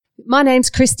My name's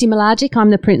Christy Milagic.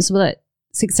 I'm the principal at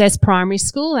Success Primary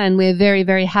School, and we're very,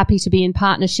 very happy to be in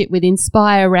partnership with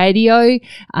Inspire Radio,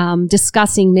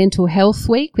 discussing Mental Health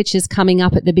Week, which is coming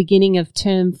up at the beginning of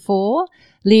Term 4.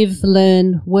 Live,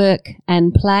 learn, work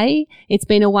and play. It's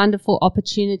been a wonderful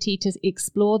opportunity to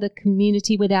explore the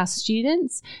community with our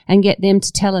students and get them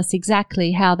to tell us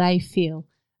exactly how they feel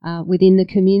within the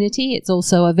community. It's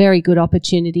also a very good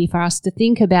opportunity for us to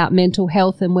think about mental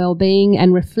health and well-being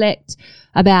and reflect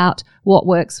about what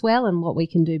works well and what we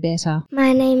can do better.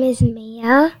 My name is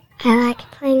Mia. I like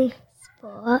playing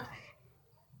sport.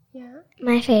 Yeah.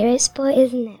 My favourite sport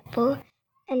is netball,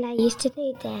 and I used to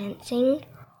do dancing.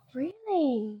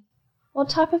 Really? What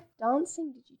type of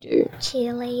dancing did you do?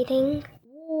 Cheerleading.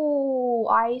 Oh,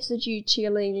 I used to do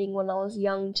cheerleading when I was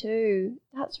young too.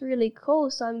 That's really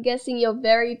cool. So I'm guessing you're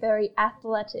very, very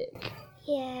athletic.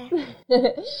 Yeah.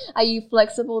 Are you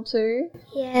flexible too?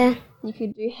 Yeah. You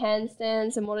could do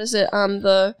handstands and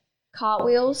the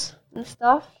cartwheels and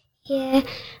stuff? Yeah.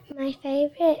 My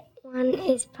favourite one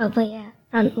is probably a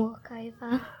front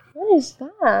walkover. What is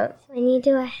that? When you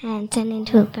do a handstand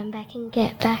into a bend back and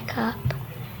get back up.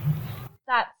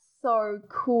 That's so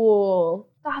cool.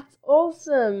 That's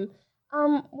awesome.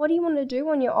 What do you want to do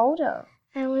when you're older?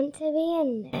 I want to be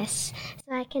a nurse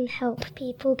so I can help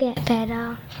people get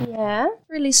better. Yeah,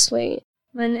 really sweet.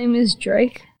 My name is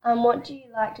Drake. What do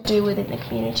you like to do within the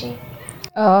community?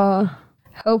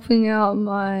 Helping out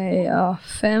my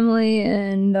family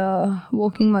and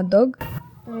walking my dog.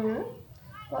 Mm-hmm.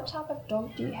 What type of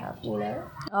dog do you have, do you know?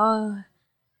 I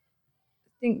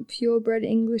think purebred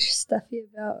English Staffy,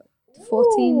 about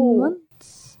 14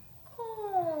 months.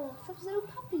 Oh, some little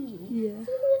puppy. Yeah.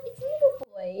 It's a little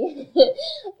boy.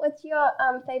 What's your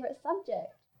favourite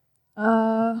subject?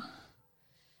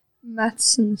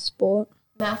 Maths and sport.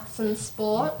 Maths and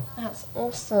sport. That's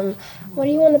awesome. What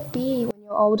do you want to be when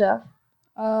you're older?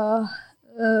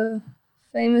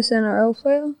 Famous NRL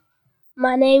player.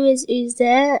 My name is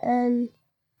Uzair, and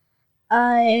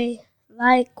I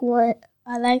like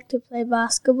to play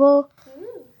basketball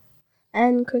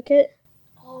and cricket.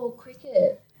 Oh,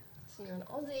 cricket. So you're an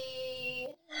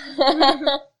Aussie.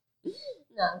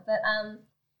 No, but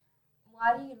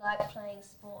why do you like playing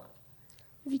sport?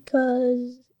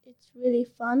 Because it's really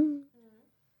fun,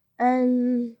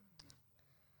 and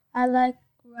I like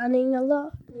running a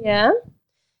lot. Yeah.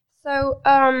 So,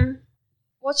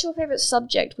 what's your favourite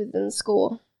subject within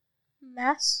school?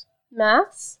 Maths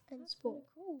Maths? and sport.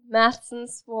 Cool. Maths and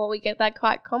sport, we get that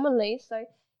quite commonly. So,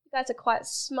 you guys are quite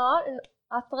smart and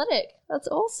athletic. That's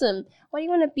awesome. What do you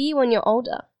want to be when you're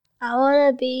older? I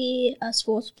want to be a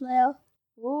sports player,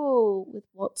 Ooh, with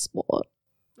what sport?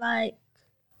 like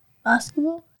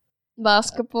basketball.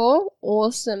 Basketball.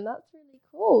 Awesome. That's really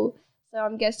cool. So,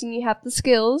 I'm guessing you have the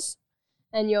skills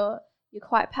and you're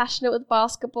quite passionate with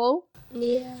basketball.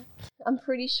 Yeah. I'm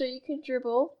pretty sure you can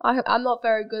dribble. I'm not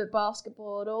very good at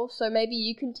basketball at all, so maybe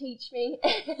you can teach me.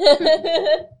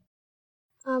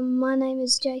 My name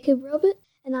is Jacob Robert,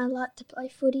 and I like to play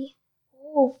footy.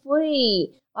 Oh,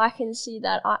 footy. I can see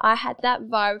that. I had that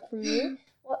vibe from you.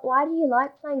 Why do you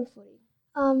like playing footy?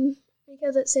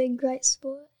 Because it's a great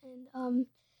sport, and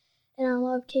I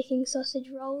love kicking sausage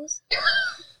rolls.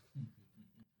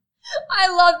 I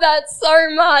love that so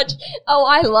much. Oh,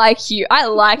 I like you. I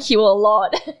like you a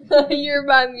lot. You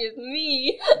remind me of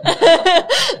me.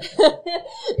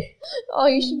 Oh,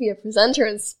 you should be a presenter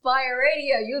in Inspire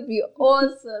Radio. You'd be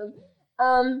awesome.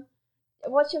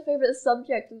 What's your favourite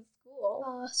subject in school?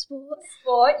 Sport.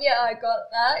 Sport, yeah, I got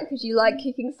that, because you like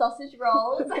kicking sausage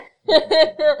rolls.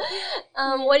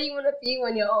 What do you want to be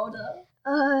when you're older?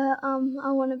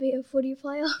 I want to be a footy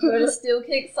player. You want to still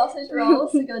kick sausage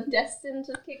rolls, so you're destined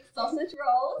to kick sausage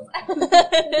rolls.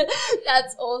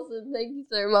 That's awesome. Thank you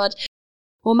so much.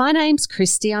 Well, my name's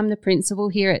Christy. I'm the principal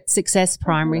here at Success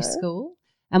Primary School.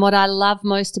 And what I love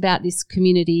most about this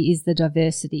community is the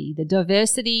diversity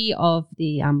of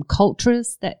the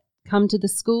cultures that come to the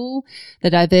school, the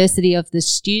diversity of the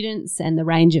students and the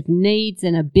range of needs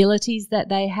and abilities that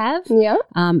they have. Yeah.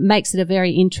 Makes it a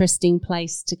very interesting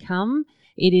place to come.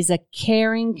 It is a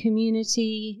caring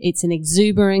community. It's an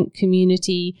exuberant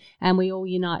community, and we all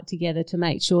unite together to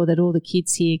make sure that all the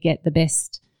kids here get the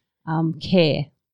best care.